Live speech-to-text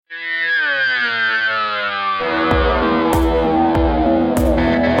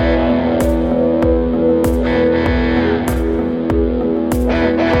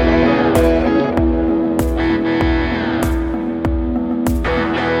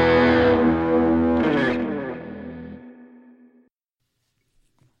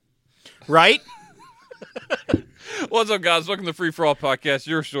Right? What's up, guys? Welcome to Free For All Podcast,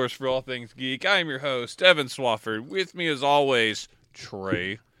 your source for all things geek. I am your host, Evan Swafford. With me, as always,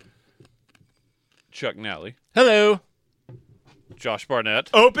 Trey, Chuck Nally, Hello. Josh Barnett,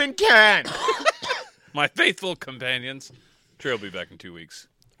 Open can. my faithful companions. Trey will be back in 2 weeks.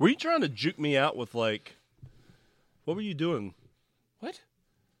 Were you trying to juke me out with, like, what were you doing? What?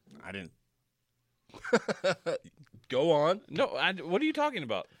 I didn't. Go on. No, what are you talking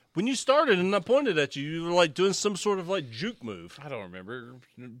about? When you started and I pointed at you, you were, like, doing some sort of, like, juke move. I don't remember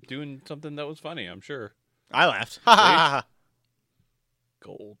doing something that was funny, I'm sure. I laughed. Ha ha ha.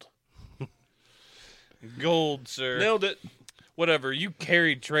 Gold. Gold, sir. Nailed it. Whatever. You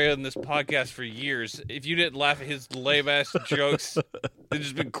carried Trey on this podcast for years. If you didn't laugh at his lame-ass jokes, they've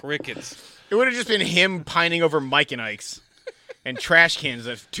just been crickets. It would have just been him pining over Mike and Ike's and trash cans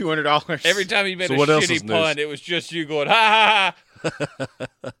of $200. Every time he made So a what else is shitty news? pun, it was just you going, ha,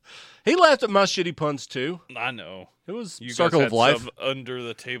 ha, He laughed at my shitty puns, too. ha. I know. It was You circle guys of had life. some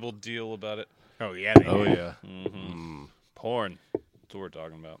under-the-table deal about it. Oh, yeah. Oh, yeah. Porn. That's what we're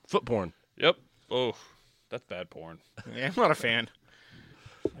talking about. Foot porn. Yep. Oh, that's bad porn. Yeah, I'm not a fan.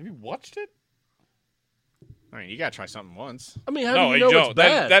 Have you watched it? I mean, you got to try something once. I mean, how No, do you you know don't. it's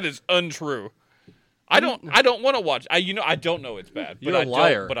bad? That is untrue. I don't want to watch. I don't know it's bad. You're but a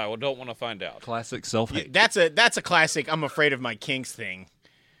liar. But I don't want to find out. Classic self-hate. That's a classic I'm afraid of my kinks thing.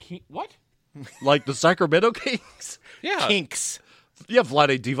 What? Like the Sacramento Kings? Yeah. Kinks. You have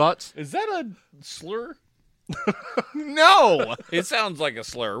Vlade Divac. Is that a slur? No. It sounds like a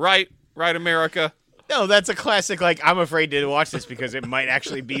slur, right? Right, America? No, that's a classic, like, I'm afraid to watch this because it might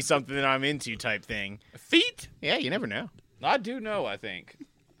actually be something that I'm into type thing. Feet? Yeah, you never know. I do know, I think.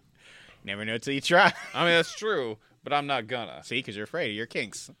 Never know till you try. I mean, that's true, but I'm not gonna. See, because you're afraid of your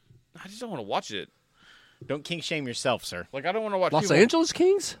kinks. I just don't want to watch it. Don't kink shame yourself, sir. Like, I don't want to watch Los people... Angeles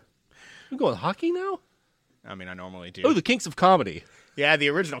Kings? We're going hockey now? I mean, I normally do. Oh, the Kings of Comedy. Yeah, the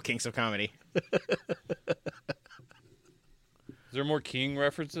original kinks of comedy. Is there more King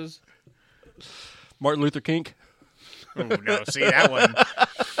references? Martin Luther King. Oh, no. See, that one.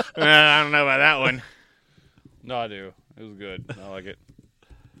 I don't know about that one. No, I do. It was good. I like it.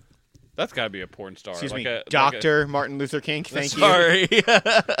 That's got to be a porn star. Excuse like me, a, Dr. Martin Luther King. Thank you. Sorry.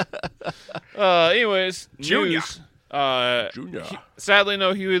 Anyways, Junior. news. Junior. Sadly,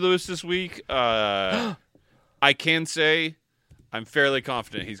 no Huey Lewis this week. I can say I'm fairly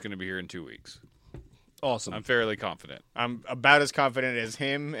confident he's going to be here in 2 weeks. Awesome. I'm fairly confident. I'm about as confident as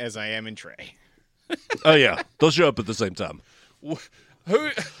him as I am in Trey. Oh, yeah. They'll show up at the same time. Who?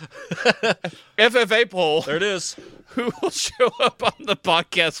 FFA poll. There it is. Who will show up on the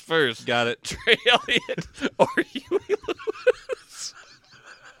podcast first? Got it. Trey Elliott or Huey Lewis?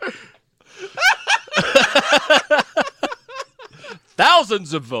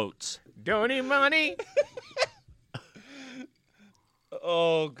 Thousands of votes. Don't need money.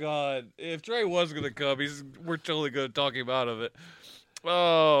 Oh God! If Trey was going to come, we're totally going to talk him out of it.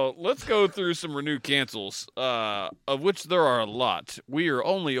 Oh, let's go through some renewed cancels, of which there are a lot. We are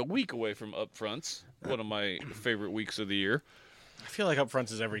only a week away from Upfronts, one of my favorite weeks of the year. I feel like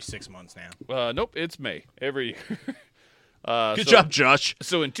Upfronts is every 6 months now. Nope, it's May every year. Good job, Josh.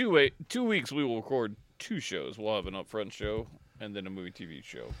 So in 2 weeks, we will record 2 shows. We'll have an Upfront show and then a movie TV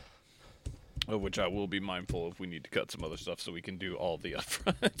show, of which I will be mindful if we need to cut some other stuff so we can do all the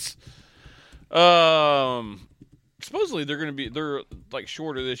Upfronts. Supposedly they're like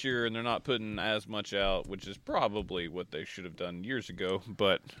shorter this year and they're not putting as much out, which is probably what they should have done years ago,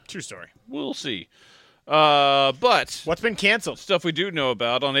 but True story. we'll see. But What's been canceled? stuff we do know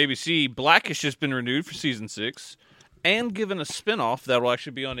about on ABC, Blackish has been renewed for season 6 and given a spinoff that will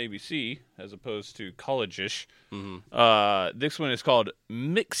actually be on ABC as opposed to College-ish. Mm-hmm. This one is called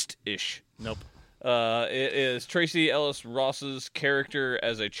Mixed-ish. Nope. It is Tracy Ellis Ross's character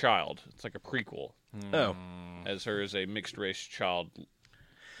as a child. It's like a prequel. Oh. As her as a mixed-race child. Did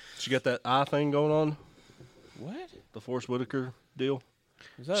you get that eye thing going on? What? The Forrest Whitaker deal?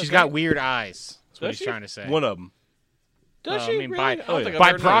 Is that She's a got thing? weird eyes. That's what Does he's she? trying to say. One of them. Does I she? mean, really? by- I don't oh, think yeah. I've By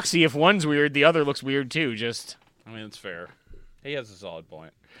ever proxy, if one's weird, the other looks weird too. Just noticed. I mean, it's fair. He has a solid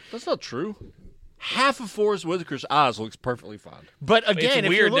point. That's not true. Half of Forrest Whitaker's eyes looks perfectly fine. but again, It's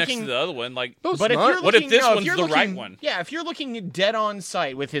if you're weird next looking, to the other one. Like, No, it's but if not. you're What if looking, this no, one's you're the right looking- one? Yeah, if you're looking dead on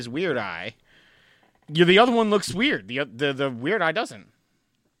sight with his weird eye, the other one looks weird. The weird eye doesn't.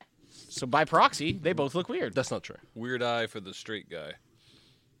 So by proxy, they both look weird. That's not true. weird eye for the straight guy.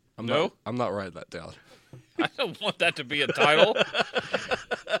 I'm not writing that down. I don't want that to be a title.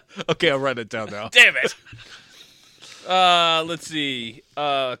 Okay, I'll write it down now. Damn it. Let's see.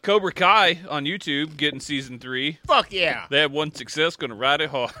 Cobra Kai on YouTube getting season 3. Fuck yeah. They had one success, going to ride it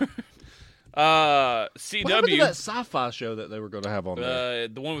hard. CW. What happened to that sci-fi show that they were going to have on there?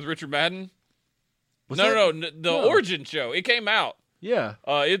 The one with Richard Madden. Was No, that- the Origin show. It came out. Yeah.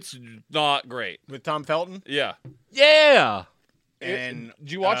 It's not great. With Tom Felton. Yeah. Yeah. And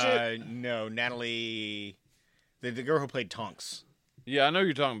did you watch it? No, Natalie, the girl who played Tonks. Yeah, I know who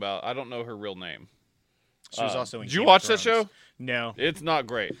you're talking about. I don't know her real name. She was also in. Did you Game of watch that Thrones. show? No. It's not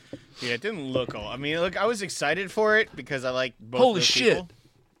great. Yeah, it didn't look all. I mean, look, I was excited for it because I like both. Holy those shit. people.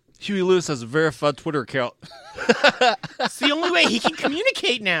 Huey Lewis has a verified Twitter account. It's the only way he can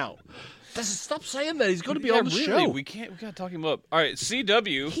communicate now. Stop saying that. He's going to be Yeah, on the really, show. We gotta talk him up. All right,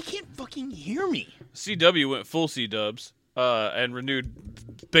 CW. He can't fucking hear me. CW went full C-dubs and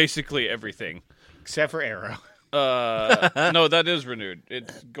renewed basically everything. Except for Arrow. No, that is renewed.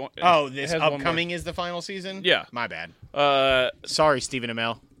 It's going. Oh, it this has one more. upcoming is the final season? Yeah. My bad. Sorry, Stephen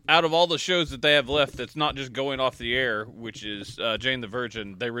Amell. out of all the shows that they have left that's not just going off the air, which is Jane the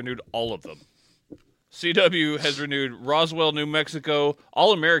Virgin, they renewed all of them. CW has renewed Roswell, New Mexico,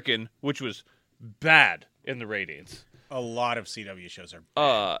 All American, which was bad in the ratings. A lot of CW shows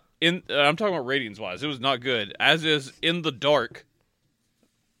are. I'm talking about ratings wise, it was not good. As is In the Dark.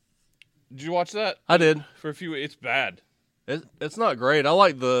 Did you watch that? I did. For a few. It's bad. It's not great. I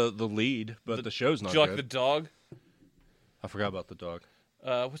like the lead, but the show's not Did you like good. the dog? I forgot about the dog.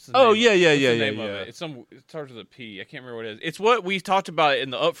 What's the Oh, name? yeah, What's the yeah, name of yeah. it? It starts with a P. I can't remember what it is. It's what we talked about in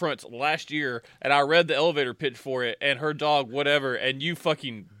the upfronts last year, and I read the elevator pitch for it, and her dog, whatever, and you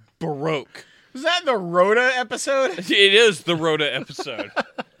fucking broke. Was that the Rhoda episode? It is the Rhoda episode.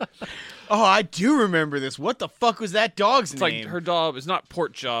 Oh, I do remember this. What the fuck was that dog's It's name? like her dog. It's not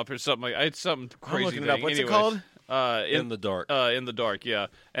Pork Chop or something like. It's something crazy. looking it up. thing. What's it Anyways, called? In the Dark. In the Dark, yeah.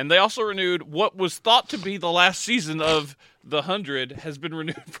 And they also renewed what was thought to be the last season of The 100 has been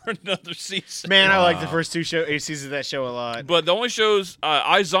renewed for another season. Man, I like the first eight seasons of that show a lot. But the only shows,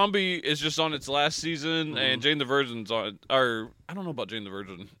 iZombie is just on its last season, and Jane the Virgin's on. Or I don't know about Jane the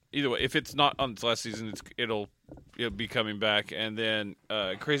Virgin. Either way, if it's not on its last season, it'll be coming back. And then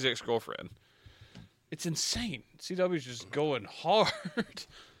Crazy Ex-Girlfriend. It's insane. CW's just going hard,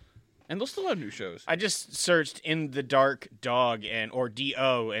 and they'll still have new shows. I just searched In the Dark Dog or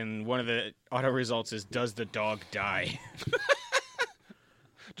DO, and one of the auto results is Does the Dog Die?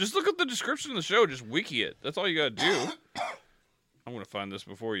 Just look at the description of the show. Just wiki it. That's all you gotta do. I'm gonna find this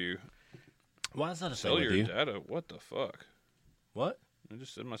before you. Why is that a thing Cellular with you? data. What the fuck? What? I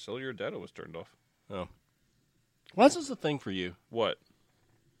just said my cellular data was turned off. Oh. Why is this a thing for you? What?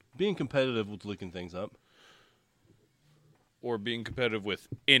 Being competitive with looking things up. Or being competitive with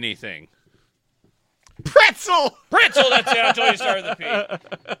anything. Pretzel! Pretzel, that's it. I told you to start with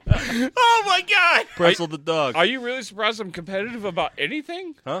a P. Oh my god! Pretzel the dog. Are you really surprised I'm competitive about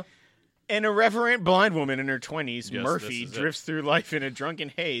anything? Huh? An irreverent blind woman in her 20s, Yes, Murphy, this is it. drifts through life in a drunken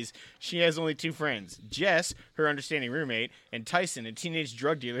haze. She has only two friends, Jess, her understanding roommate, and Tyson, a teenage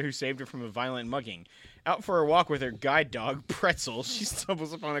drug dealer who saved her from a violent mugging. Out for a walk with her guide dog, Pretzel, she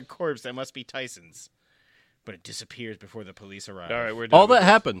stumbles upon a corpse that must be Tyson's. But it disappears before the police arrive. All right, we're done. All with that this.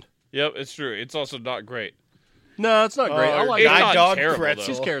 happened. Yep, it's true. It's also not great. No, it's not great. I like it's it. not guide dog, terrible, Pretzel.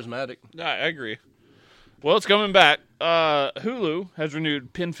 She's charismatic. I agree. Well, it's coming back. Hulu has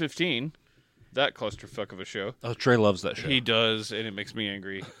renewed Pin 15. That clusterfuck of a show. Oh, Trey loves that show. He does, and it makes me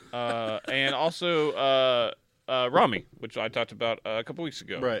angry. And also Rami, which I talked about a couple weeks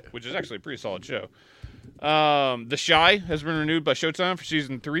ago. Right. Which is actually a pretty solid show. The Shy has been renewed by Showtime for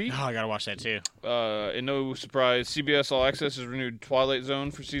season 3. Oh, I gotta watch that too. And no surprise, CBS All Access has renewed Twilight Zone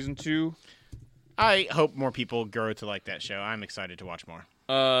for season 2. I hope more people grow to like that show. I'm excited to watch more.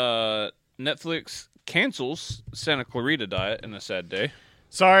 Netflix cancels Santa Clarita Diet in a sad day.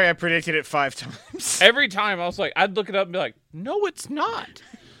 Sorry, I predicted it 5 times. Every time I was like, I'd look it up and be like, no, it's not.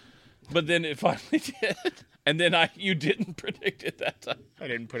 But then it finally did. And then you didn't predict it that time. I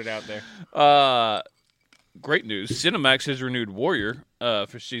didn't put it out there. Great news. Cinemax has renewed Warrior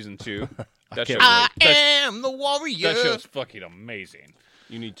for season 2. That show, can't am the warrior. that show's fucking amazing.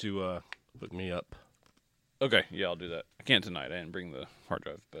 You need to hook me up. Okay, yeah, I'll do that. I can't tonight. I didn't bring the hard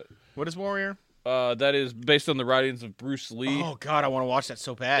drive, but What is Warrior? that is based on the writings of Bruce Lee. Oh god, I want to watch that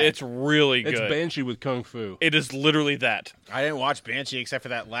so bad. It's really good. It's Banshee with Kung Fu. It is literally that. I didn't watch Banshee except for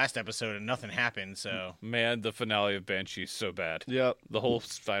that last episode, and nothing happened. So Man, the finale of Banshee is so bad. Yep. The whole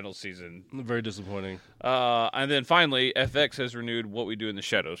final season. Very disappointing. And then finally, FX has renewed What We Do in the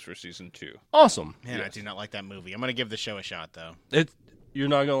Shadows for season 2. Awesome. man, I do not like that movie. I'm gonna give the show a shot though. You're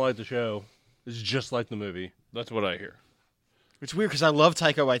not gonna like the show. It's just like the movie. That's what I hear. It's weird because I love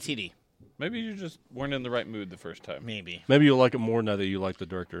Taika Waititi. Maybe you just weren't in the right mood the first time. Maybe. Maybe you'll like it more now that you like the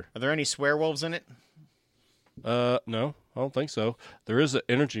director. Are there any swear wolves in it? No. I don't think so. There is an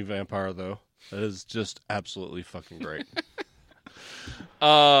energy vampire though. That is just absolutely fucking great.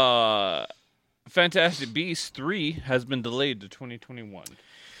 Fantastic Beasts 3 has been delayed to 2021.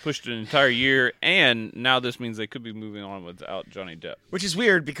 Pushed an entire year, and now this means they could be moving on without Johnny Depp. Which is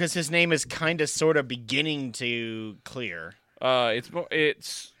weird because his name is kind of sort of beginning to clear.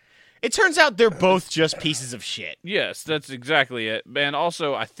 It's It turns out they're both just pieces of shit. yes, that's exactly it. And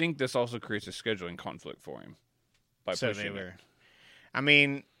also, I think this also creates a scheduling conflict for him by So pushing they it. were. I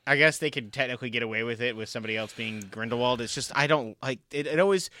mean, I guess they could technically get away with it with somebody else being Grindelwald. It's just I don't like it. It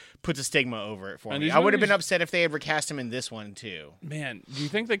always puts a stigma over it for And me. these I would have been movies- upset if they had recast him in this one too. Man, do you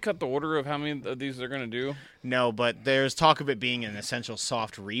think they cut the order of how many of these they're going to do? No, but there's talk of it being an essential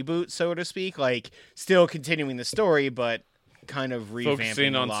soft reboot, so to speak. Like still continuing the story, but kind of revamping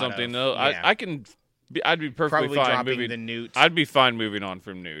Focusing a on lot something of, else. yeah. I'd be perfectly Probably fine dropping moving. the Newt. I'd be fine moving on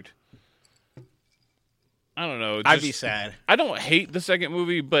from Newt. I don't know. I'd be sad. I don't hate the second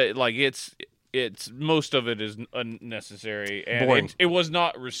movie, but like it's most of it is unnecessary and Boring. it was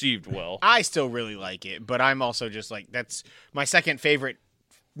not received well. I still really like it, but I'm also just like that's my second favorite,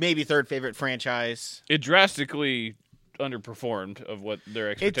 maybe third favorite franchise. It drastically underperformed of what their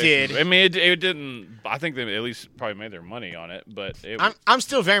It expectations. did. Were. I mean, it didn't. I think they at least probably made their money on it, but I'm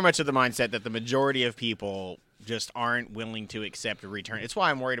still very much of the mindset that the majority of people just aren't willing to accept a return. It's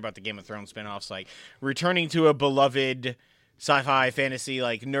why I'm worried about the Game of Thrones spinoffs, like returning to a beloved sci-fi fantasy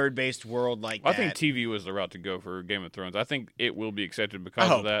like nerd-based world like that. I think TV was the route to go for Game of Thrones. I think it will be accepted because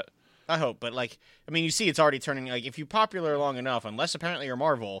hope. of that. I hope, but like, I mean, you see, it's already turning. Like, if you're popular long enough, unless apparently you're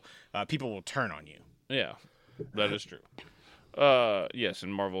Marvel, people will turn on you. Yeah, that is true. Yes,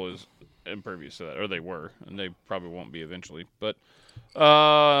 and Marvel is impervious to that, or they were, and they probably won't be eventually. But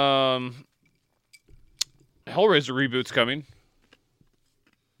Hellraiser reboot's coming.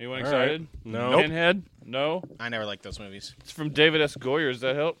 Anyone All right. excited? No. Pinhead? No. I never liked those movies. It's from David S. Goyer. Does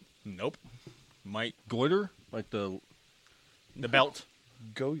that help? Nope. Might Goiter? Like the... the belt.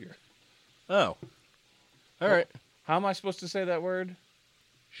 Goyer. Oh. All right. How am I supposed to say that word?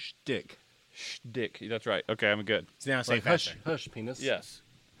 Shtick. Shtick. That's right. Okay, I'm good. It's now say Like, hush, faster. hush, penis. Yes.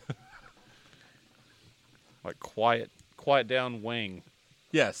 Like quiet down, Wang.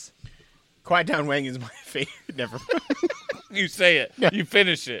 Yes. Quiet Down Wang is my favorite. Never You say it. You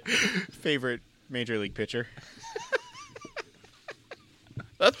finish it. favorite Major League pitcher.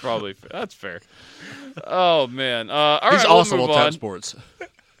 That's fair. Oh man. All right, He's we'll also move on Tap on. Sports.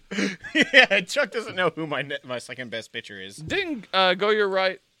 Yeah, Chuck doesn't know who my second best pitcher is. Didn't Goyer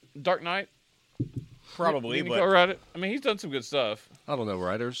write Dark Knight? Probably, Didn't he but co-write it? I mean, he's done some good stuff. I don't know,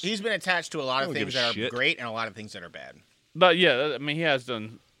 writers. he's been attached to a lot I of don't give things a that are shit. great and a lot of things that are bad. But yeah, I mean, he has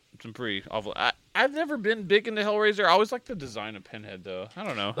done some pretty awful. I've never been big into Hellraiser. I always like the design of Pinhead, though. I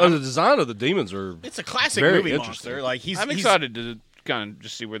don't know. Oh, the design of the demons are... It's a classic Very movie interesting. monster. Like I'm he's excited to kind of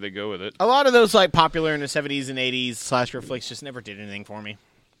just see where they go with it. A lot of those like popular in the 70s and 80s slasher flicks just never did anything for me.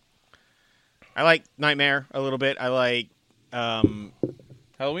 I like Nightmare a little bit. I like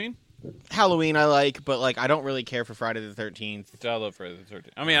Halloween? Halloween. I like, but like I don't really care for Friday the 13th. I love Friday the 13th.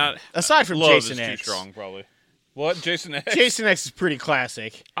 I mean, Aside from love Jason is X, too strong, probably. What? Jason X? Jason X is pretty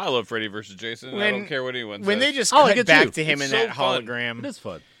classic. I love Freddy versus Jason. I When- don't care what anyone When says. they just I like cut it back too. to him It's in so that fun. hologram, It is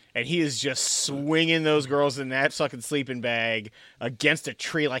fun. and he is just swinging those girls in that fucking sleeping bag against a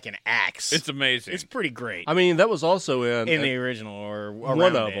tree like an axe. It's amazing. It's pretty great. I mean, that was also in the original or one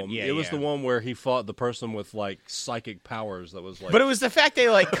around of it. them. Yeah, it was yeah. the one where he fought the person with like psychic powers. That was like, But it was the fact they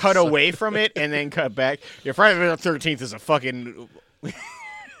like cut away from it and then cut back. Yeah, Friday the 13th is a fucking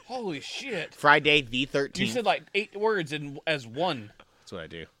Holy shit. Friday the 13th. You said like 8 words as one. That's what I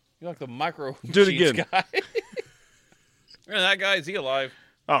do. You're like the micro Do it cheats again. guy. Man, that guy, is he alive?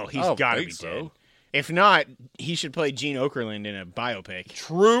 Oh, he's I don't got to think be so. dead. If not, he should play Gene Okerlund in a biopic.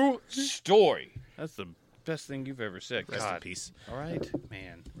 True story. That's the best thing you've ever said. Rest in God. peace. All right,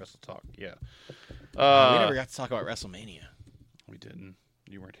 man. Wrestle talk. Yeah. We never got to talk about WrestleMania. We didn't.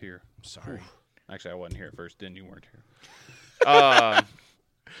 You weren't here. Sorry. Actually, I wasn't here at first. Then you weren't here.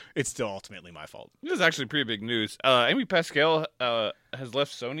 It's still ultimately my fault. This is actually pretty big news. Amy Pascal has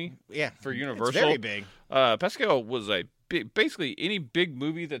left Sony Yeah. for Universal. It's very big. Pascal was basically any big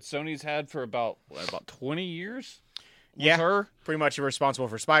movie that Sony's had for about 20 years. Was Yeah. her. Pretty much responsible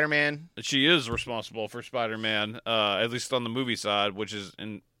for Spider-Man. She is responsible for Spider-Man, at least on the movie side, which is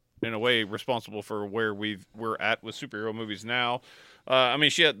in a way responsible for where we're at with superhero movies now. I mean,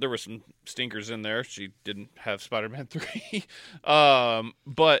 there were some stinkers in there. She didn't have Spider-Man 3,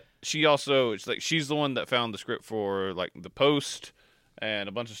 but she also she's the one that found the script for like The Post and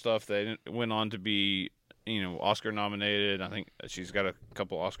a bunch of stuff that went on to be Oscar nominated. I think she's got a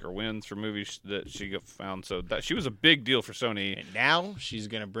couple Oscar wins for movies that she found. So that she was a big deal for Sony. And now she's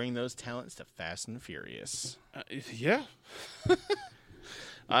going to bring those talents to Fast and Furious. Yeah.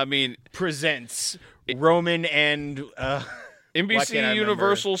 I mean, Presents Roman and why can't I NBC remember?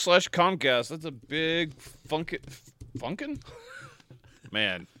 Universal / Comcast. That's a big funkin'?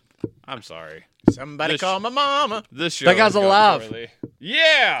 Man, I'm sorry. Somebody This- call my mama. This show That guy's has gotten alive. poorly.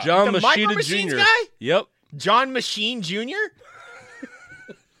 Yeah. John The Micro Machida Machines Jr. guy? Yep. John Machine Jr.?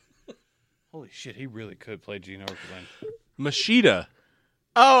 Holy shit, he really could play Gene Okerlund. Machida.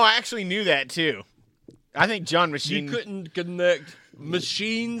 Oh, I actually knew that too. I think John Machine. You couldn't connect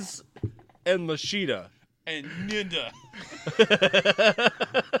machines and Machida. And Nida.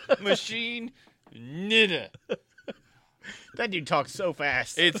 Machine Nida. That dude talks so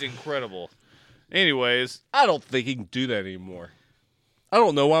fast. It's incredible. Anyways, I don't think he can do that anymore. I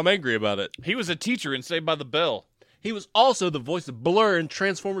don't know why I'm angry about it. he was a teacher in Saved by the Bell. He was also the voice of Blur in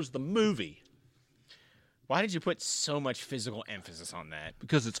Transformers the movie. Why did you put so much physical emphasis on that?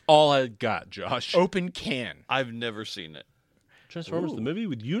 Because it's all I got, Josh. Open can. I've never seen it. Transformers the movie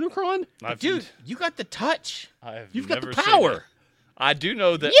with Unicron? Dude, you got the touch. You've got the never seen power. it. I do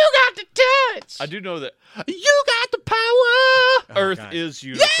know that. You got the touch. I do know that You got the power! Earth God. is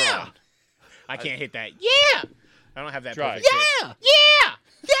Unicron. Yeah! I can't hit that. Yeah. I don't have that. Try. perfect pitch. Yeah!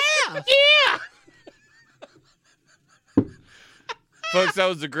 Yeah. Yeah. Folks, that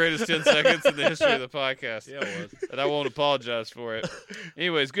was the greatest 10 seconds in the history of the podcast. Yeah, it was. And I won't apologize for it.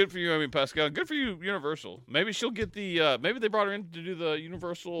 Anyways, good for you, Amy Pascal. Good for you, Universal. Maybe she'll get the, maybe they brought her in to do the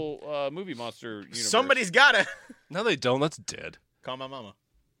Universal movie monster universe. Somebody's gotta No, they don't. That's dead. call my mama.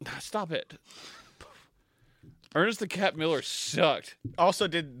 Stop it. Ernest the Cat Miller sucked. Also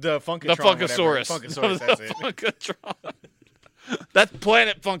did the Funkatron. The Funkasaurus. Funkasaurus, that's it. Funkatron. That's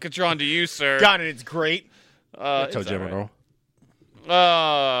Planet Funkatron to you, sir. God, and it's great. It's Toe Jam all and roll.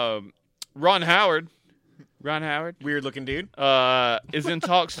 right. Ron Howard Weird looking dude. is in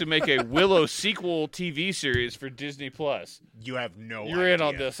talks to make a Willow sequel TV series for Disney Plus. You have no You're in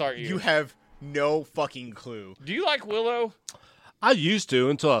on idea. this, aren't you? You have no fucking clue. Do you like Willow? I used to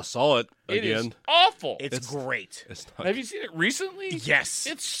until I saw it It is again. awful. It's great. It's not. Have you seen it recently? Yes.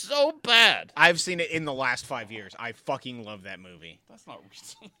 It's so bad. I've seen it in the last 5 years. I fucking love that movie. That's not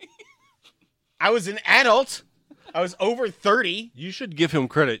recently. I was an adult. I was over 30. You should give him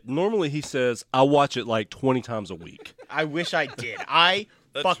credit. Normally he says, I watch it like 20 times a week. I wish I did. I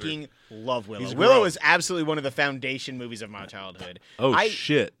That's fucking love Willow. He's Willow grown. is absolutely one of the foundation movies of my childhood. Oh, I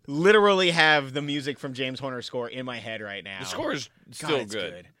shit. literally have the music from James Horner's score in my head right now. The score is God, still it's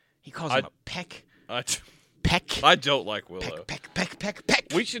good. He calls I- him a peck. I Peck. don't like Willow. Peck.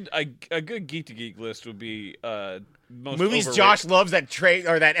 We should a good Geek to Geek list would be most Movies overrated. Josh loves that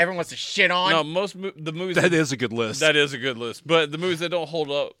or that everyone wants to shit on. No, the movies That is a good list. that is a good list, but the movies that don't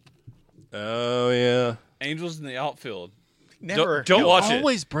hold up. Oh, yeah. Angels in the Outfield. Never. Don't watch it.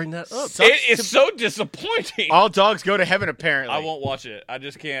 Always bring that up. Sucks It is so disappointing. All dogs go to heaven, apparently. I won't watch it. I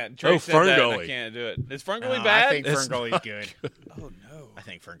just can't. Trey Oh, said that, and I Ferngully. can't do it. Is Ferngully I bad? think It's Ferngully's not good. Oh no. I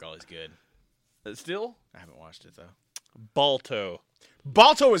think Ferngully's good. Still I haven't watched it, though. Balto.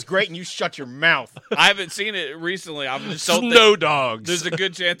 Balto is great, and you shut your mouth. I haven't seen it recently. I'm just don't think Snow dogs. there's a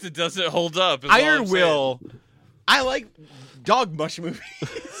good chance it doesn't hold up. is all Iron I'm saying. Will. I like dog mush movies.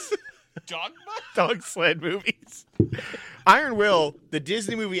 Dogma? Dog sled movies. Iron Will, the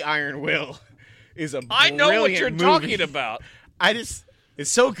Disney movie Iron Will, is a I know what brilliant you're movie. talking about. It's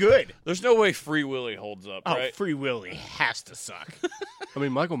so good. There's no way Free Willy holds up, Oh, right? Free Willy has to suck. I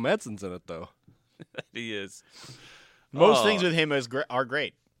mean, Michael Madsen's in it, though. He is. Most Oh. things with him are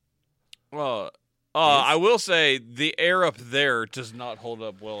great. Well, I will say the air up there does not hold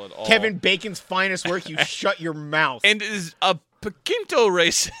up well at all. Kevin Bacon's finest work, you shut your mouth. and is a Paquinto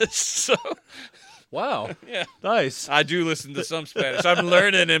racist. So Wow. yeah, Nice. I do listen to some Spanish. I'm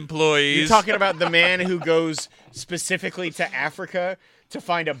learning, employees. You're talking about the man who goes specifically to Africa to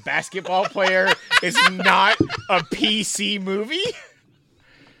find a basketball player is not a PC movie?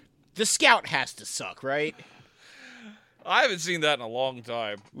 The Scout has to suck, right? I haven't seen that in a long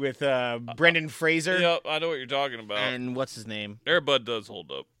time. With Brendan Fraser Yep, I know what you're talking about. and what's his name? Airbud does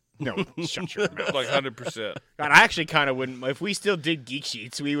hold up, No, shut your mouth. like 100%. God, I actually kind of wouldn't. If we still did Geek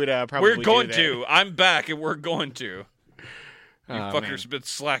Sheets, we would probably. We're going do that. to. I'm back, and we're going to. You Oh, fuckers been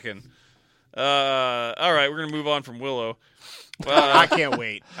slacking. All right, we're gonna move on from Willow. I can't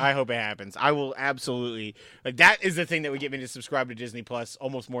wait. I hope it happens. I will absolutely. Like that is the thing that would get me to subscribe to Disney Plus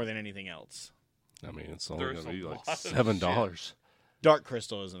almost more than anything else. I mean, it's only There's going to be a like lot of $7. Dark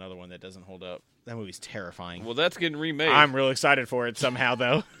Crystal is another one that doesn't hold up. That movie's terrifying. Well, that's getting remade. I'm real excited for it somehow,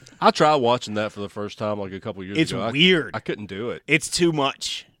 though. I tried watching that for the first time like a couple years It's ago. weird. I couldn't do it. It's too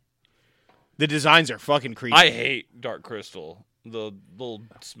much. The designs are fucking creepy. I hate Dark Crystal. The little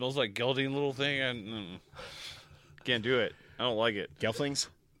smells like gelding little thing. I can't do it. I don't like it. Gelflings?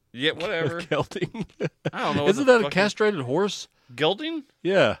 Yeah, whatever. Gelding. I don't know. What Isn't the that a fuck castrated horse? gelding?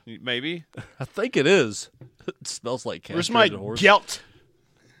 Yeah, Maybe. I think it is. It smells like Where's castrated my horse. gelt?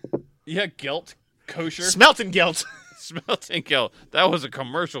 Yeah, gelt. Kosher. Smelting gelt. Smelting gelt. That was a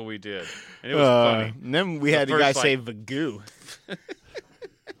commercial we did, and it was funny. And then we The had a first guy fight. say Vagoo.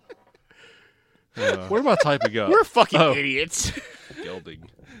 What am I typing up? We're fucking Oh. idiots. Gelding.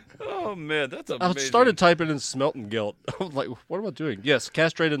 Oh man, that's I amazing. started typing in smelting gelt. I was like, what am I doing? Yes,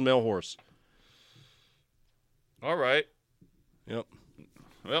 castrated male horse. All right. Yep.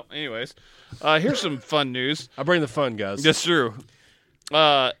 Well, anyways, here's some fun news. I bring the fun, guys. That's true.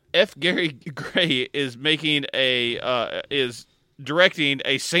 F. Gary Gray is making is directing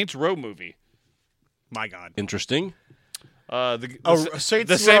a Saints Row movie. My God. Interesting. Saints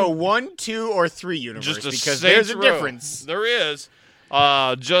the same- Row 1, 2, or 3 universe, just a because Saints there's a Row. difference. There is.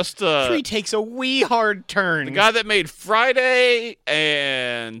 3 takes a wee hard turn. The guy that made Friday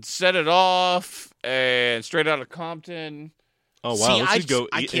and Set It Off and Straight Outta Compton. Oh wow, See, let's just go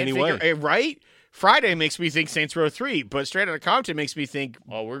I can't anyway. figure, right? Friday makes me think Saints Row 3, but Straight Outta Compton makes me think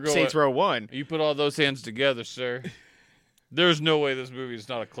Oh, we're going. Saints Row 1. You put all those hands together, sir. There's no way this movie is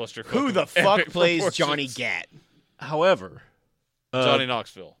not a clusterfuck. Who the of fuck epic plays proportions. Johnny Gat? However, Johnny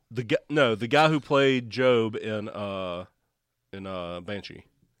Knoxville. the guy who played Job in Banshee,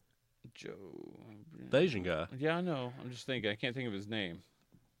 Joe. the Asian guy. Yeah, I know. I'm just thinking. I can't think of his name.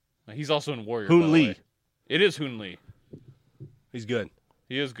 He's also in Warrior. Hoon by the Lee. way. It is Hoon Lee. He's good.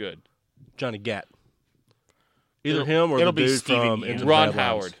 He is good. Johnny Gat. Either him or it'll the be dude Steven from Yeun. Into the Ron Bad Lives.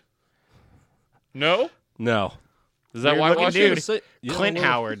 Howard. No? No. Is that Weird why looking watch dude. it? Yeah, Clint well-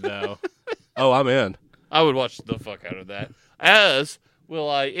 Howard, though. Oh, I'm in. I would watch the fuck out of that. As will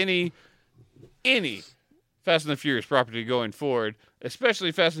I any Fast and the Furious property going forward,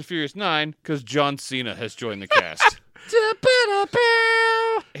 especially Fast and Furious 9, because John Cena has joined the cast.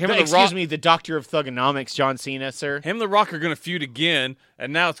 Him and the Rock, Excuse me, the Doctor of Thugonomics, John Cena, sir. him and the Rock are going to feud again,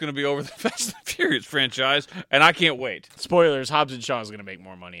 and now it's going to be over the Fast and Furious franchise, and I can't wait. Spoilers, Hobbs and Shaw is going to make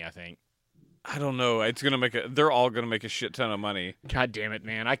more money, I think. I don't know. It's going to make they're all going to make a shit ton of money. God damn it,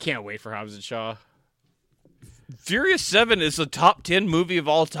 man. I can't wait for Hobbs and Shaw. Furious 7 is the top 10 movie of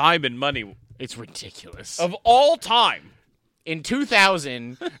all time in money. It's ridiculous. Of all time. In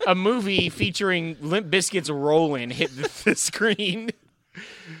 2000, a movie featuring Limp Bizkit's Rollin' hit the screen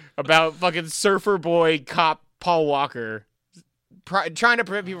about fucking surfer boy cop Paul Walker trying to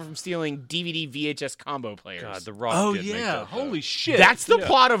prevent people from stealing DVD VHS combo players. God, The Rock Oh did make yeah! that, Holy though. shit! That's the Yeah.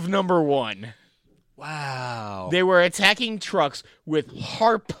 plot of number 1. wow. They were attacking trucks with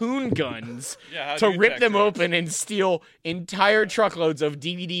harpoon guns Yeah, how to do you rip attack them trucks? open and steal entire truckloads of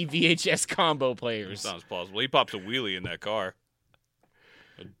DVD VHS combo players. Sounds plausible. He pops a wheelie in that car.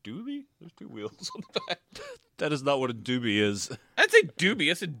 A dually? There's 2 wheels on the back. That is not what a doobie is. I'd say doobie.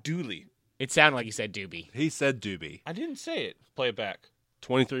 I said dually. It sounded like you said doobie. He said doobie. I didn't say it. Play it back.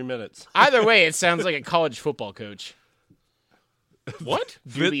 23 minutes. Either way, it sounds like a college football coach. What?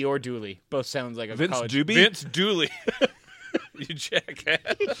 Doobie or Dooley. Both sounds like a Vince college. Doobie? Vince Dooley. You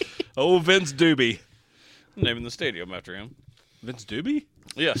jackass. Oh, Vince Doobie. Naming the stadium after him. Vince Doobie?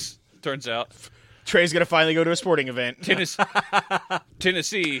 Yes. Turns out Trey's gonna finally go to a sporting event.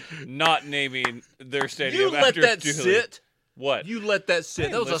 Tennessee not naming their stadium You let after that Dooley. sit. What? You let that sit.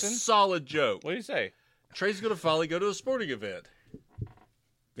 Hey, That was listen. a solid joke. What do you say? Trey's going to finally go to a sporting event.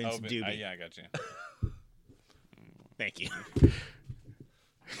 Vince but- Doobie. yeah, I got you. Thank you.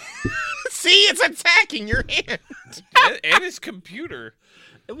 See, it's attacking your hand. and his computer.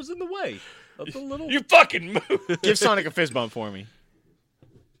 It was in the way of the little. You fucking move. Give Sonic a fist bump for me.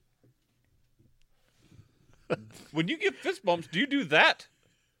 When you give fist bumps, do you do that?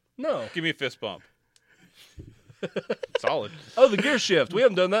 No. Give me a fist bump. Solid. Oh, the gear shift. We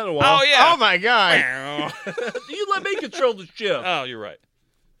haven't done that in a while. Oh, yeah. Oh my god. You let me control the shift. Oh, you're right.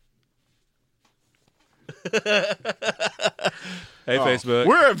 Hey, Facebook.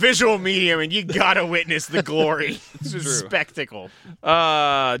 We're a visual medium, and you gotta witness the glory. It's a true. spectacle.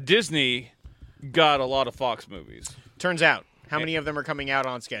 Disney got a lot of Fox movies. Turns out, how many of them are coming out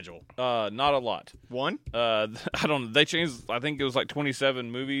on schedule? Not a lot. One? I don't know. They changed, I think it was like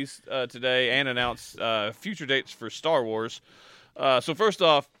 27 movies today and announced future dates for Star Wars. So first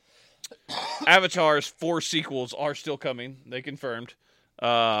off, Avatar's 4 sequels are still coming. They confirmed.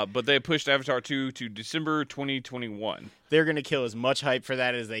 But they pushed Avatar 2 to December 2021. They're going to kill as much hype for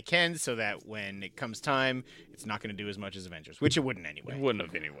that as they can so that when it comes time, it's not going to do as much as Avengers, which it wouldn't anyway. It wouldn't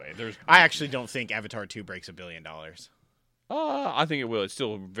have anyway. I actually don't think Avatar 2 breaks $1 billion. I think it will. It's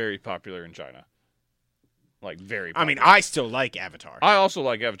still very popular in China. Like, very popular. I mean, I still like Avatar. I also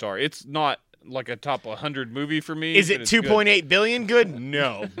like Avatar. It's not like a top 100 movie for me. Is it 2.8 billion good?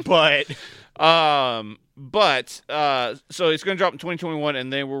 No, but so it's going to drop in 2021,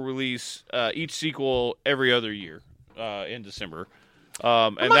 and they will release each sequel every other year in December.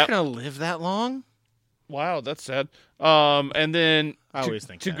 I'm not going to live that long. Wow, that's sad. And then I always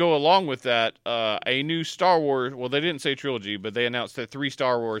think to that. go along with that, a new Star Wars. Well, they didn't say trilogy, but they announced that 3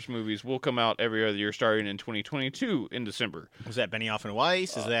 Star Wars movies will come out every other year, starting in 2022 in December. Was that Benioff and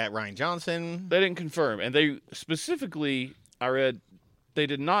Weiss? Is that Ryan Johnson? They didn't confirm, and they specifically, I read, they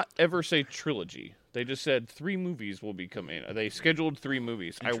did not ever say trilogy. They just said 3 movies will be coming. They scheduled 3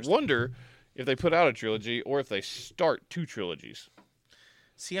 movies. I wonder if they put out a trilogy or if they start 2 trilogies.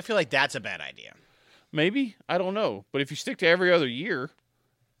 See, I feel like that's a bad idea. Maybe. I don't know. But if you stick to every other year,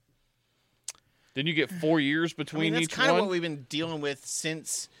 then you get 4 years between that's each kind one. of what we've been dealing with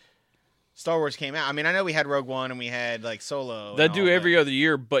since Star Wars came out. I mean, I know we had Rogue One and we had like Solo. They'd do every other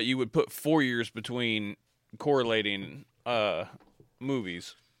year, but you would put 4 years between correlating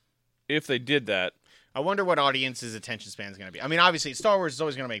movies. If they did that. I wonder what audience's attention span is going to be. I mean, obviously, Star Wars is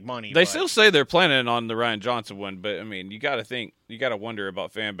always going to make money. They but still say they're planning on the Ryan Johnson one, but I mean, you got to wonder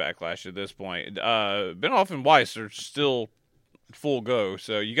about fan backlash at this point. Benioff and Weiss are still full go,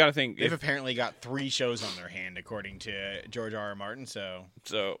 so you got to think they've apparently got 3 shows on their hand, according to George R. R. Martin. So,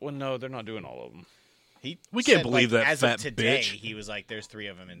 well, no, they're not doing all of them. We can't believe that as fat of today, bitch. He was like, "There's 3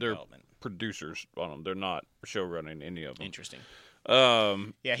 of them in They're development." producers on them. They're not show running any of them. Interesting.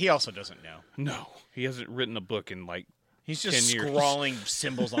 Yeah, he also doesn't know. No, he hasn't written a book in like He's just 10 years. scrawling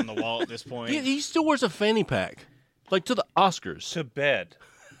symbols on the wall at this point. He still wears a fanny pack, like to the Oscars. to bed.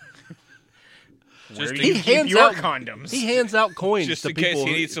 Where Just do in- you He keep hands your out- condoms? He hands out coins Just to in people. case he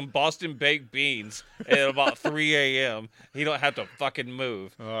who- needs some Boston baked beans at about 3 a.m., he don't have to fucking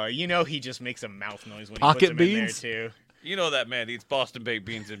move. He just makes a mouth noise when Pocket he puts them beans? in there too. You know that man eats Boston baked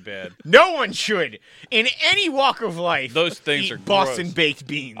beans in bed. No one should, in any walk of life, Those things eat are Boston gross. baked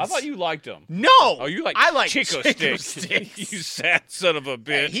beans. I thought you liked them. No. Oh, you like I like Chico sticks. sticks. You sad son of a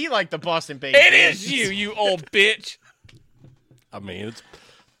bitch. He liked the Boston baked It beans. is you old bitch. I mean, it's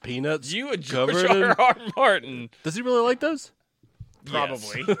peanuts. You and George covered in- R. R. Martin. Does he really like those?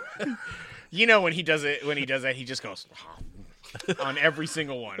 Probably. When he does that, he just goes on every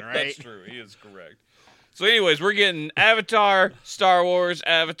single one, right? That's true. He is correct. So, anyways, we're getting Avatar, Star Wars,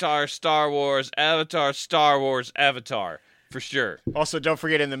 Avatar, Star Wars, Avatar, Star Wars, Avatar. For sure. Also, don't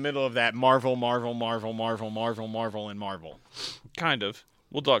forget in the middle of that, Marvel, Marvel, Marvel, Marvel, Marvel, Marvel, and Marvel. Kind of.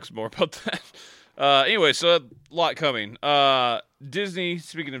 We'll talk some more about that. Anyway, so a lot coming. Disney,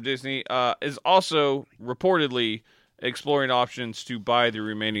 speaking of Disney, is also reportedly exploring options to buy the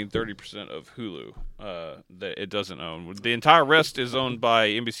remaining 30% of Hulu that it doesn't own. The entire rest is owned by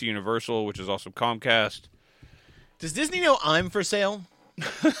NBC Universal, which is also Comcast. Does Disney know I'm for sale?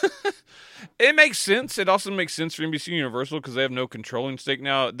 It makes sense. It also makes sense for NBC Universal because they have no controlling stake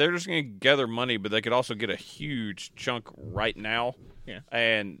now. They're just going to gather money, but they could also get a huge chunk right now. Yeah.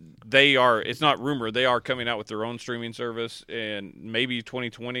 And they are, it's not rumor, they are coming out with their own streaming service in maybe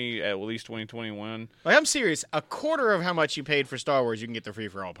 2020, at least 2021. Like, I'm serious. A quarter of how much you paid for Star Wars, you can get the Free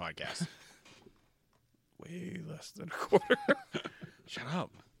for All podcast. Way less than a quarter. Shut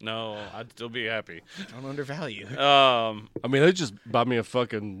up. No, I'd still be happy. Don't undervalue. I mean, they just buy me a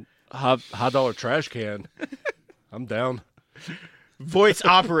fucking high dollar trash can. I'm down. Voice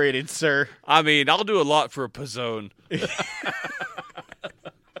operated, sir. I mean, I'll do a lot for a Pizzone.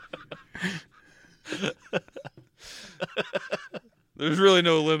 There's really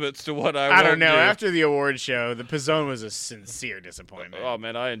no limits to what I I don't won't know. do. After the award show, the Pizzone was a sincere disappointment. Oh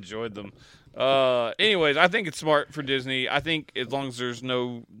man, I enjoyed them. Anyways, I think it's smart for Disney. I think as long as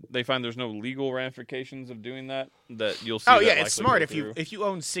they find there's no legal ramifications of doing that you'll see. Oh that yeah, likely it's smart go if through. you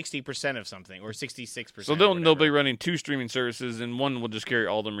own 60% of something or 66%. So they'll be running 2 streaming services, and one will just carry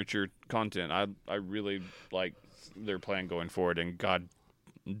all the mature content. I really like their plan going forward, and God,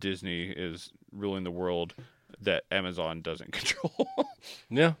 Disney is ruling the world that Amazon doesn't control.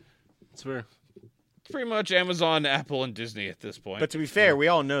 Yeah, it's fair. Pretty much Amazon, Apple, and Disney at this point. But to be fair, we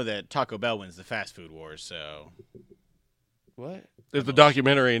all know that Taco Bell wins the fast food wars. So what? There's the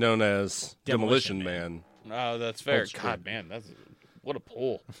documentary known as Demolition Demolition Man. Oh, that's fair. That's God, man, what a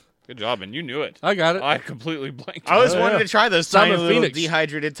pull. Good job, and you knew it. I got it. I completely blanked. I always Oh, wanted yeah. to try those Simon tiny little Phoenix.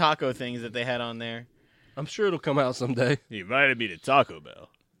 dehydrated taco things that they had on there. I'm sure it'll come out someday. He invited me to Taco Bell.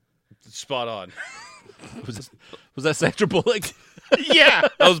 Spot on. Was that Sandra Bullock? Yeah.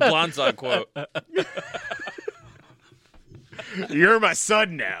 That was Blindside quote. You're my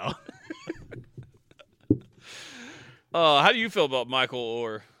son now. How do you feel about Michael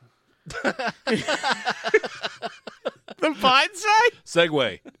Orr? The fine side?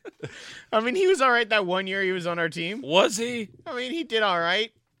 Segway. I mean, he was all right that one year he was on our team. Was he? I mean, he did all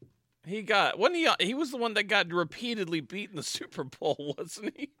right. Wasn't he? He was the one that got repeatedly beat in the Super Bowl,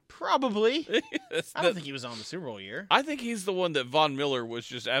 wasn't he? Probably. That's I don't think he was on the Super Bowl year. I think he's the one that Von Miller was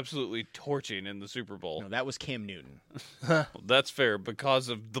just absolutely torching in the Super Bowl. No, that was Cam Newton. Well, that's fair because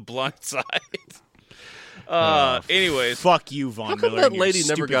of the blind side. Anyways, Fuck you, Von How come Miller. that and your lady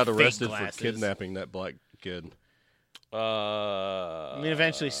never stupid got fake arrested for glasses. kidnapping that black kid? I mean,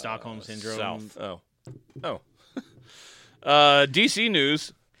 eventually Stockholm Syndrome. South. Oh. DC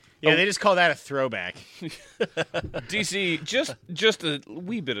news. Yeah, they just call that a throwback. DC, just a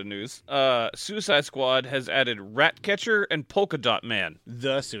wee bit of news. Suicide Squad has added Ratcatcher and Polka Dot Man.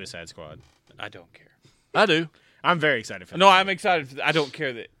 The Suicide Squad. I don't care. I do. I'm very excited for that. No, I'm excited. I don't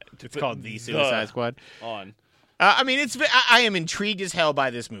care that It's called The Suicide Squad. on. I mean, I am intrigued as hell by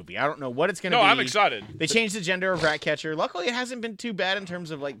this movie. I don't know what it's going to be. No, I'm excited. They changed the gender of Ratcatcher. Luckily, it hasn't been too bad in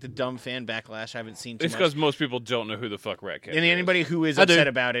terms of like the dumb fan backlash. I haven't seen too It's much. because most people don't know who the fuck Ratcatcher And is. anybody who is I do. upset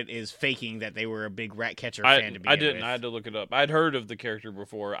about it is faking that they were a big Ratcatcher fan to begin I didn't. with. I had to look it up. I'd heard of the character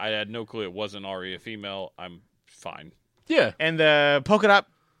before. I had no clue it wasn't Ari, a female. I'm fine. Yeah. And the polka dot.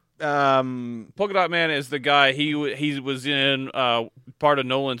 Polka Dot Man is the guy. He was in part of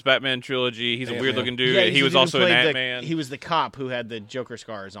Nolan's Batman trilogy. He's a Ant-Man. weird looking dude. Yeah, he he's was the dude who also in played Ant-Man. He was the cop who had the Joker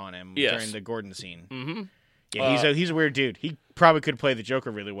scars on him Yes. during the Gordon scene. Mm-hmm. Yeah, he's a weird dude. He probably could play the Joker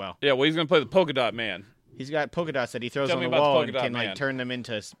really well. Yeah, well, he's going to play the Polka Dot Man. He's got polka dots that he throws Tell on me the about the wall polka and dot can man. like turn them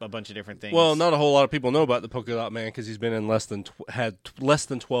into a bunch of different things. Well, not a whole lot of people know about the Polka Dot Man because he's been in less than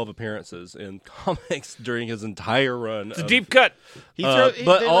 12 appearances in comics during his entire run. It's a deep cut. He but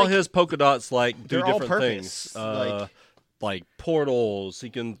they're all like- his polka dots like do they're all different purpose, things, like portals. He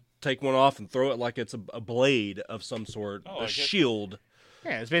can take one off and throw it like it's a blade of some sort, Oh, a like it- shield.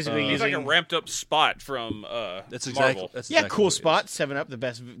 Yeah, it's basically He's using like a ramped up Spot from That's Marvel. That's yeah, exactly cool what it is. spot. 7-Up, the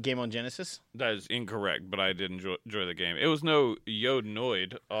best game on Genesis. That is incorrect, but I did enjoy the game. It was no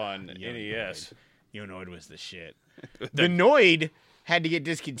Yodnoid on NES. Yonoid was the shit. The Noid had to get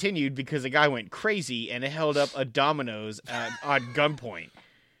discontinued because the guy went crazy and it held up a Domino's on gunpoint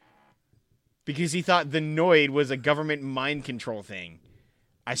because he thought the Noid was a government mind control thing.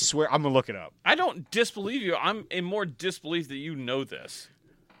 I swear, I'm gonna look it up. I don't disbelieve you. I'm in more disbelief that you know this.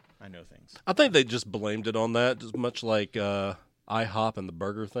 I know things. I think they just blamed it on that, just much like IHOP and the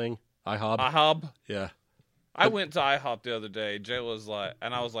burger thing. IHOP. IHOB. Yeah. I went to IHOP the other day. Jayla's like,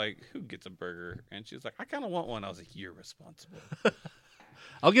 and I was like, "Who gets a burger?" And she was like, "I kind of want one." I was like, "You're responsible."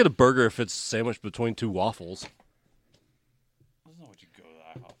 I'll get a burger if it's sandwiched between two waffles. That's not what you go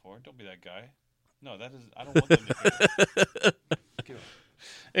to IHOP for. Don't be that guy. No, that is. I don't want them to. Get over.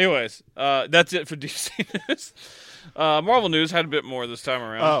 Anyways, that's it for DC news. Marvel news had a bit more this time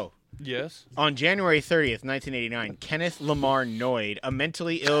around. Oh, Yes. on January 30th, 1989, Kenneth Lamar Noid, a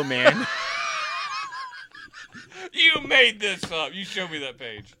mentally ill man. You made this up. You showed me that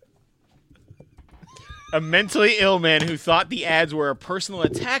page. A mentally ill man who thought the ads were a personal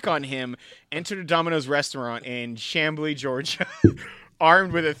attack on him entered a Domino's restaurant in Chamblee, Georgia,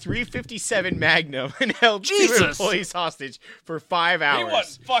 armed with a .357 Magnum and held two Jesus. employees hostage for 5 He hours.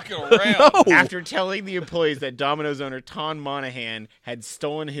 wasn't fucking around. After telling the employees that Domino's owner Ton Monahan had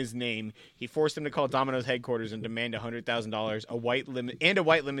stolen his name, he forced them to call Domino's headquarters and demand $100,000, a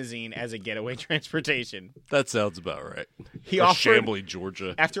white limousine as a getaway transportation. That sounds about right. He Or offered, Chamblee,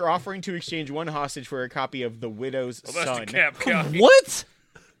 Georgia. after offering to exchange one hostage for a copy of The Widow's Well, that's Son. the cap copy. What?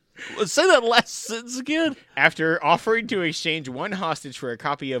 Let's say that last sentence again. After offering to exchange one hostage for a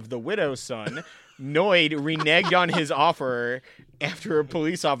copy of The Widow's Son, Noid reneged on his offer after a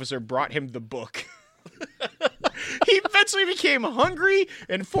police officer brought him the book. He eventually became hungry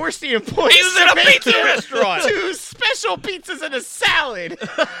and forced the employees He was in to a make pizza him restaurant. 2 special pizzas and a salad.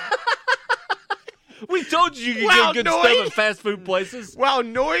 We told you you could Wow, get good Noid. stuff at fast food places. While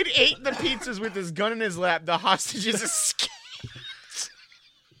Noid ate the pizzas with his gun in his lap, the hostages escaped.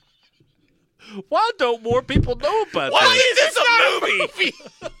 Why don't more people know about Why this? is this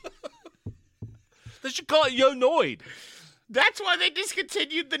a movie? They should call it Yo Noid. That's why they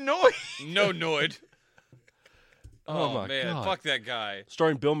discontinued the Noid. No Noid. Oh, Oh, my man, God. fuck that guy.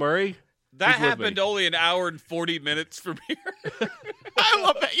 Starring Bill Murray. That Who's with happened me? only an hour and 40 minutes from here. I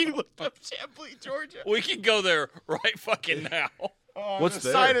love that you looked up Chamblee, Georgia. We can go there right fucking now. On What's the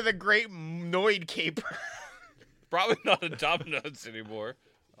there? side of the Great Noid Caper. Probably not a Domino's anymore.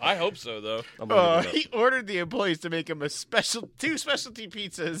 I hope so, though. I'm gonna look it up. He ordered the employees to make him two specialty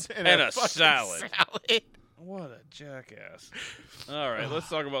pizzas and a fucking salad. salad. What a jackass. All right, let's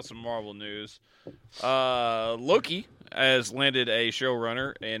talk about some Marvel news. Loki has landed a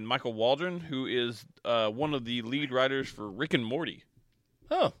showrunner, and Michael Waldron, who is one of the lead writers for Rick and Morty.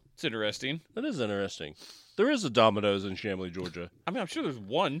 Oh, It's interesting. that is interesting. There is a Domino's in Chamblee, Georgia. I mean, I'm sure there's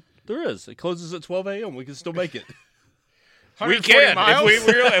one. There is. It closes at 12 a.m. We can still make it. We 140 can.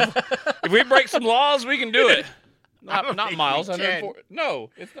 miles? If we break some laws, we can do it. I don't Not think miles. we can. 140. No,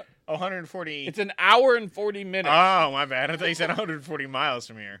 it's not. 140. It's an hour and 40 minutes. Oh, my bad. I thought you said 140 miles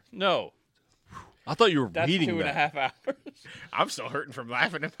from here. No, I thought you were that's reading 2.5 that. hours. I'm still hurting from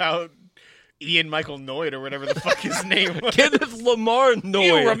laughing about Ian Michael Noid or whatever the fuck his name was. Kenneth Lamar You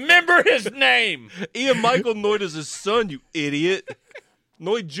Noyd. remember his name. Ian Michael Noyd is his son, you idiot.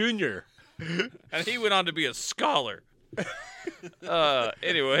 Noyd Jr. And he went on to be a scholar.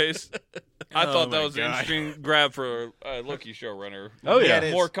 Anyways, I Oh thought that my was an God. interesting grab for a Loki showrunner. Oh, yeah. it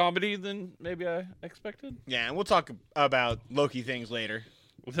is. More comedy than maybe I expected. Yeah, and we'll talk about Loki things later.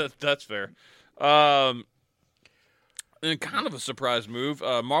 That's fair. And kind of a surprise move.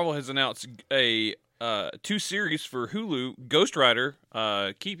 Marvel has announced a 2 series for Hulu, Ghost Rider,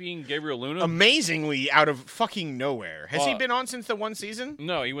 keeping Gabriel Luna. Amazingly, out of fucking nowhere. Has he Uh, been on since the one season?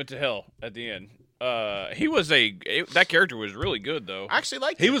 No, he went to hell at the end. He was that character was really good though. I actually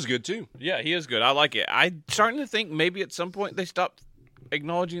like He him. was good, too. Yeah, he is good. I like it. I'm starting to think maybe at some point they stopped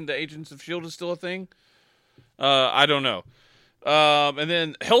acknowledging the Agents of S.H.I.E.L.D. is still a thing. I don't know. And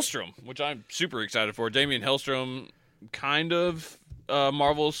then Hellstrom, which I'm super excited for. Damian Hellstrom, kind of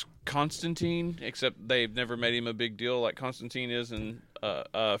Marvel's Constantine, except they've never made him a big deal like Constantine is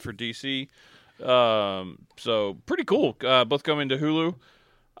for DC. So pretty cool. Both coming to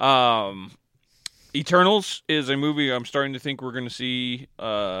Hulu. Eternals is a movie I'm starting to think we're going to see.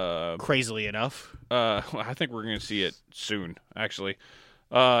 Crazily enough. I think we're going to see it soon, actually.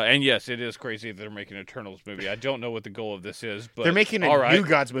 And yes, it is crazy that they're making an Eternals movie. I don't know what the goal of this is, but They're making a all right. New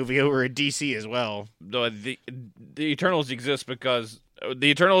Gods movie over at DC as well. The Eternals exist because the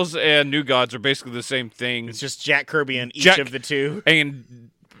Eternals and New Gods are basically the same thing. It's just Jack Kirby on each Jack- of the two. And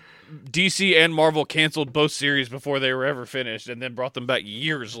DC and Marvel canceled both series before they were ever finished, and then brought them back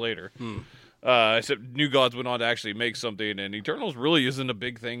years later. Except New Gods went on to actually make something, and Eternals really isn't a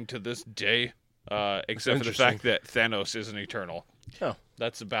big thing to this day, except for the Interesting. fact that Thanos is an Eternal. Oh.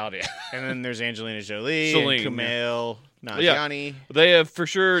 That's about it. And then there's Angelina Jolie Celine, and Kumail Yeah. Nanjiani. They have for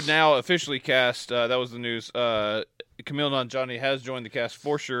sure now officially cast. That was the news. Camille Nanjiani has joined the cast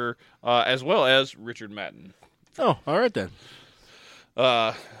for sure, as well as Richard Madden. Oh, all right then.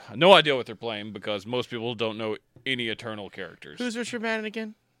 No idea what they're playing because most people don't know any Eternal characters. Who's Richard Madden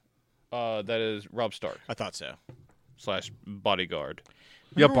again? That is Rob Stark I thought so. / bodyguard.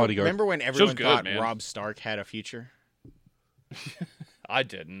 Yeah, bodyguard. Remember when everyone good, thought man. Rob Stark had a future? I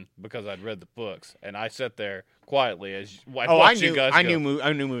didn't because I'd read the books and I sat there quietly as I Oh, I watched knew. you guys I go. knew.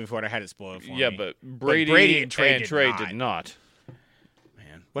 I knew moving forward. I had it spoiled for Yeah, me. but Brady, Brady and Trey did not.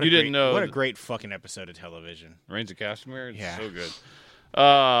 Man, what You a great, didn't know What a that- great fucking episode of television. Reigns of Castamere. It's Yeah. so good.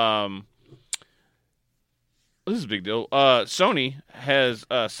 This is a big deal. Sony has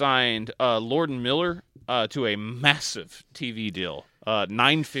signed Lord and Miller to a massive TV deal,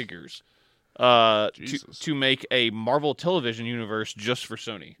 9 figures, Jesus. to make a Marvel television universe just for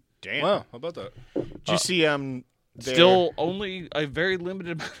Sony. Damn. Wow, how about that? Did you see? Their- Still only a very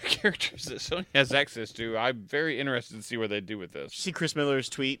limited amount of characters that Sony has access to. I'm very interested to see what they do with Did you this. see Chris Miller's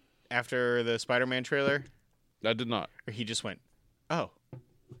tweet after the Spider-Man trailer? I did not. Or he just went, "Oh,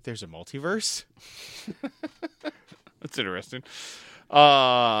 there's a multiverse." That's interesting.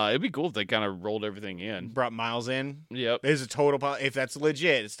 It'd be cool if they kind of rolled everything in. Brought Miles in. Yep. There's a total. If that's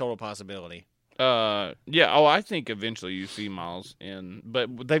legit, it's total possibility. Yeah. Oh, I think eventually you see Miles in,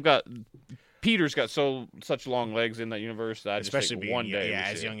 but they've got Peter's got such long legs in that universe that I just Especially think being one day yeah,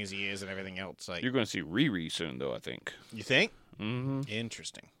 we as see it. young as he is and everything else. Like, You're going to see Riri soon, though. I think. you think? Mm-hmm.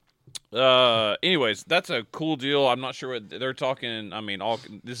 Interesting. Anyways, that's a cool deal. I'm not sure what they're talking. I mean,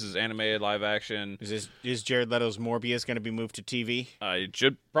 this is animated live action. Is Jared Leto's Morbius going to be moved to TV?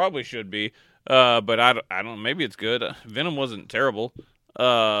 It probably should be. But I don't. Maybe it's good. Venom wasn't terrible.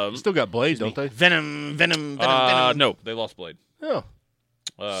 Still got Blade, don't they? Venom. No, they lost Blade. Oh,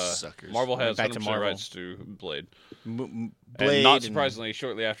 suckers. Marvel has Back to 100% Marvel. rights to Blade. Blade. And not surprisingly,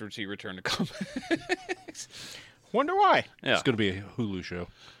 shortly afterwards, he returned to comics. Wonder why? Yeah, It's going to be a Hulu show.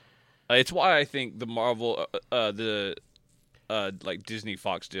 it's why I think the Marvel, like Disney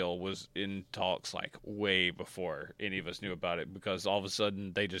Fox deal was in talks like way before any of us knew about it, because all of a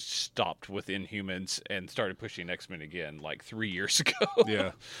sudden they just stopped with Inhumans and started pushing X-Men again like 3 years ago.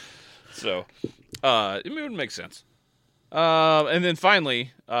 Yeah. So it would make sense. And then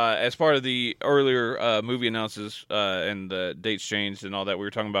finally, as part of the earlier movie announces and the dates changed and all that we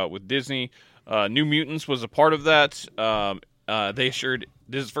were talking about with Disney, New Mutants was a part of that. They assured,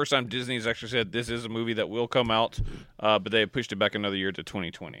 this is the first time Disney has actually said this is a movie that will come out, but they have pushed it back another year to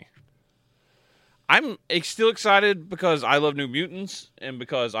 2020. I'm still excited because I love New Mutants and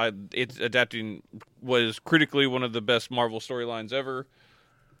because it's adapting what is critically one of the best Marvel storylines ever.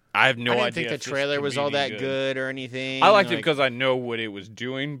 I have no idea. I didn't think the trailer was all that good or anything. I liked it because I know what it was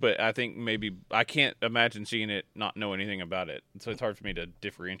doing, but I think maybe I can't imagine seeing it not know anything about it. So it's hard for me to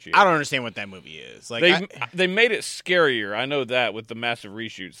differentiate. I don't understand what that movie is. Like they made it scarier. I know that with the massive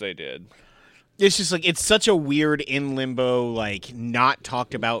reshoots they did. It's just like it's such a weird in limbo, like not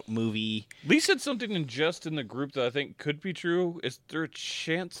talked about movie. Lee said something in the group that I think could be true. Is there a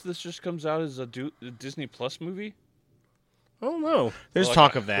chance this just comes out as a Disney Plus movie? I don't know. There's Like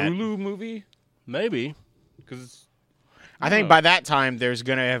talk a of that. Hulu movie? Maybe. Because I think by that time there's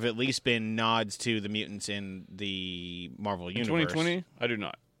going to have at least been nods to the mutants in the Marvel universe. 2020? I do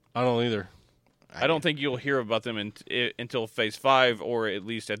not. I don't either. I don't think you'll hear about them until Phase 5 or at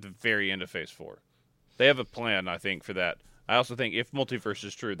least at the very end of Phase 4. They have a plan, I think, for that. I also think if multiverse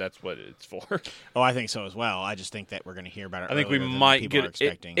is true, that's what it's for. Oh, I think so as well. I just think that we're going to hear about it. I think we earlier than might people get are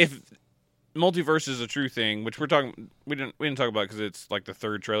expecting. if multiverse is a true thing, which we didn't talk about because it's like the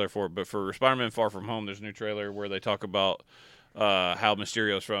third trailer for it. But for Spider-Man: Far From Home, there's a new trailer where they talk about how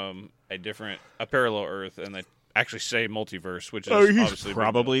Mysterio's from a parallel Earth, and they actually say multiverse, which is obviously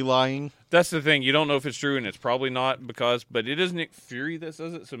probably lying. That's the thing. You don't know if it's true, and it's probably not but it is Nick Fury that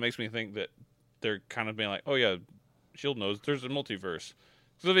says it, so it makes me think that they're kind of being like, oh yeah, S.H.I.E.L.D. knows there's a multiverse.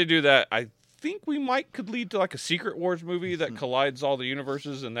 So if they do that, I think we could lead to like a Secret Wars movie that collides all the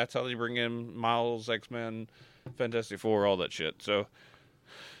universes, and that's how they bring in Miles, X-Men, Fantastic Four, all that shit. So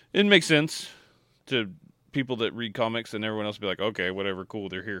it makes sense to people that read comics, and everyone else will be like, okay, whatever, cool,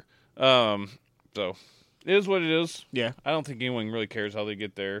 they're here. So it is what it is. Yeah. I don't think anyone really cares how they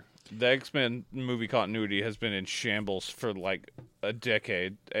get there. The X-Men movie continuity has been in shambles for like a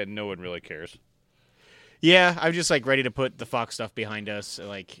decade, and no one really cares. Yeah, I'm just like ready to put the Fox stuff behind us,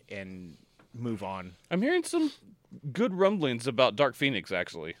 like, and move on. I'm hearing some good rumblings about Dark Phoenix,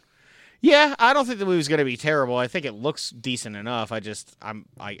 actually. Yeah, I don't think the movie's going to be terrible. I think it looks decent enough. I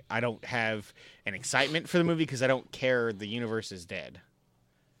don't have an excitement for the movie because I don't care the universe is dead.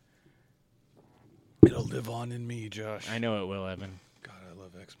 It'll live on in me, Josh. I know it will, Evan. God, I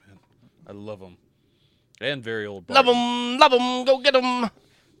love X-Men. I love them. And very old. Love them, go get them.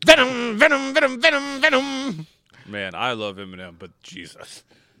 Venom, Venom, Venom, Venom, Venom. Man, I love Eminem, but Jesus.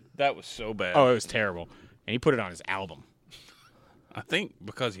 That was so bad. Oh, it was terrible. And he put it on his album. I think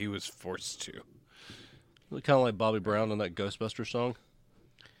because he was forced to. Kind of like Bobby Brown in that Ghostbusters song.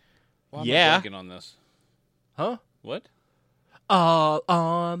 Why Yeah. am I blanking on this? Huh? What? All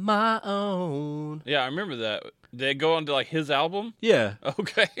on my own. Yeah, I remember that. Did they go on to like his album? Yeah.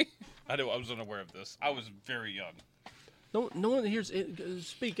 Okay. I was unaware of this. I was very young. No one hears it.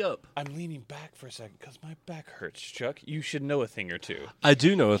 Speak up. I'm leaning back for a second because my back hurts, Chuck. You should know a thing or two. I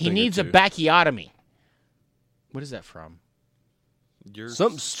do know a He thing needs or a two. bacchiotomy. What is that from? You're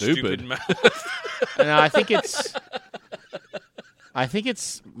Something stupid. mouth. No, I think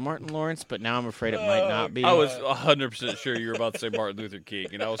it's Martin Lawrence, but now I'm afraid it might not be. I was 100% sure you were about to say Martin Luther King,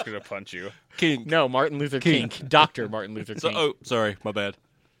 and I was going to punch you. King. No, Martin Luther King. Dr. Martin Luther King. Oh, sorry. My bad.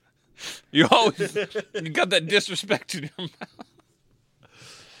 You got that disrespect in your mouth.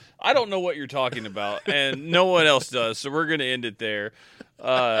 I don't know what you're talking about, and no one else does, so we're going to end it there.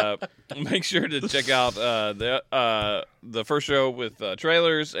 Make sure to check out the first show with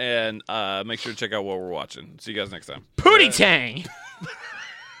trailers, and make sure to check out what we're watching. See you guys next time. Pootie Tang.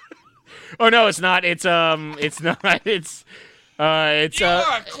 Oh no, it's not. It's not. It's You're a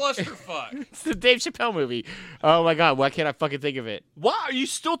clusterfuck. it's the Dave Chappelle movie. Oh my god, why can't I fucking think of it? Why are you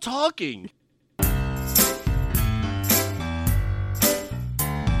still talking?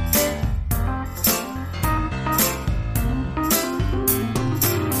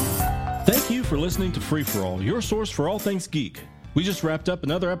 Thank you for listening to Free For All, your source for all things geek. We just wrapped up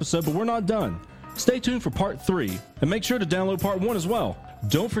another episode, but we're not done. Stay tuned for part 3, and make sure to download part 1 as well.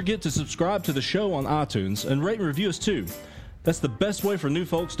 Don't forget to subscribe to the show on iTunes and rate and review us too. That's the best way for new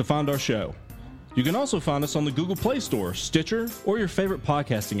folks to find our show. You can also find us on the Google Play Store, Stitcher, or your favorite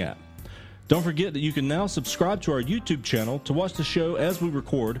podcasting app. Don't forget that you can now subscribe to our YouTube channel to watch the show as we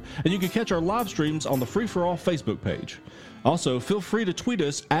record, and you can catch our live streams on the Free For All Facebook page. Also, feel free to tweet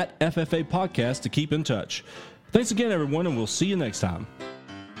us at FFA Podcast to keep in touch. Thanks again, everyone, and we'll see you next time.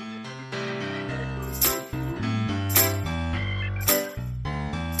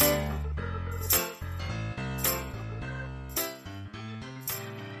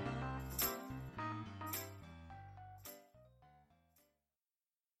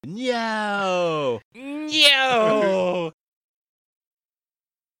 Yo! Yo!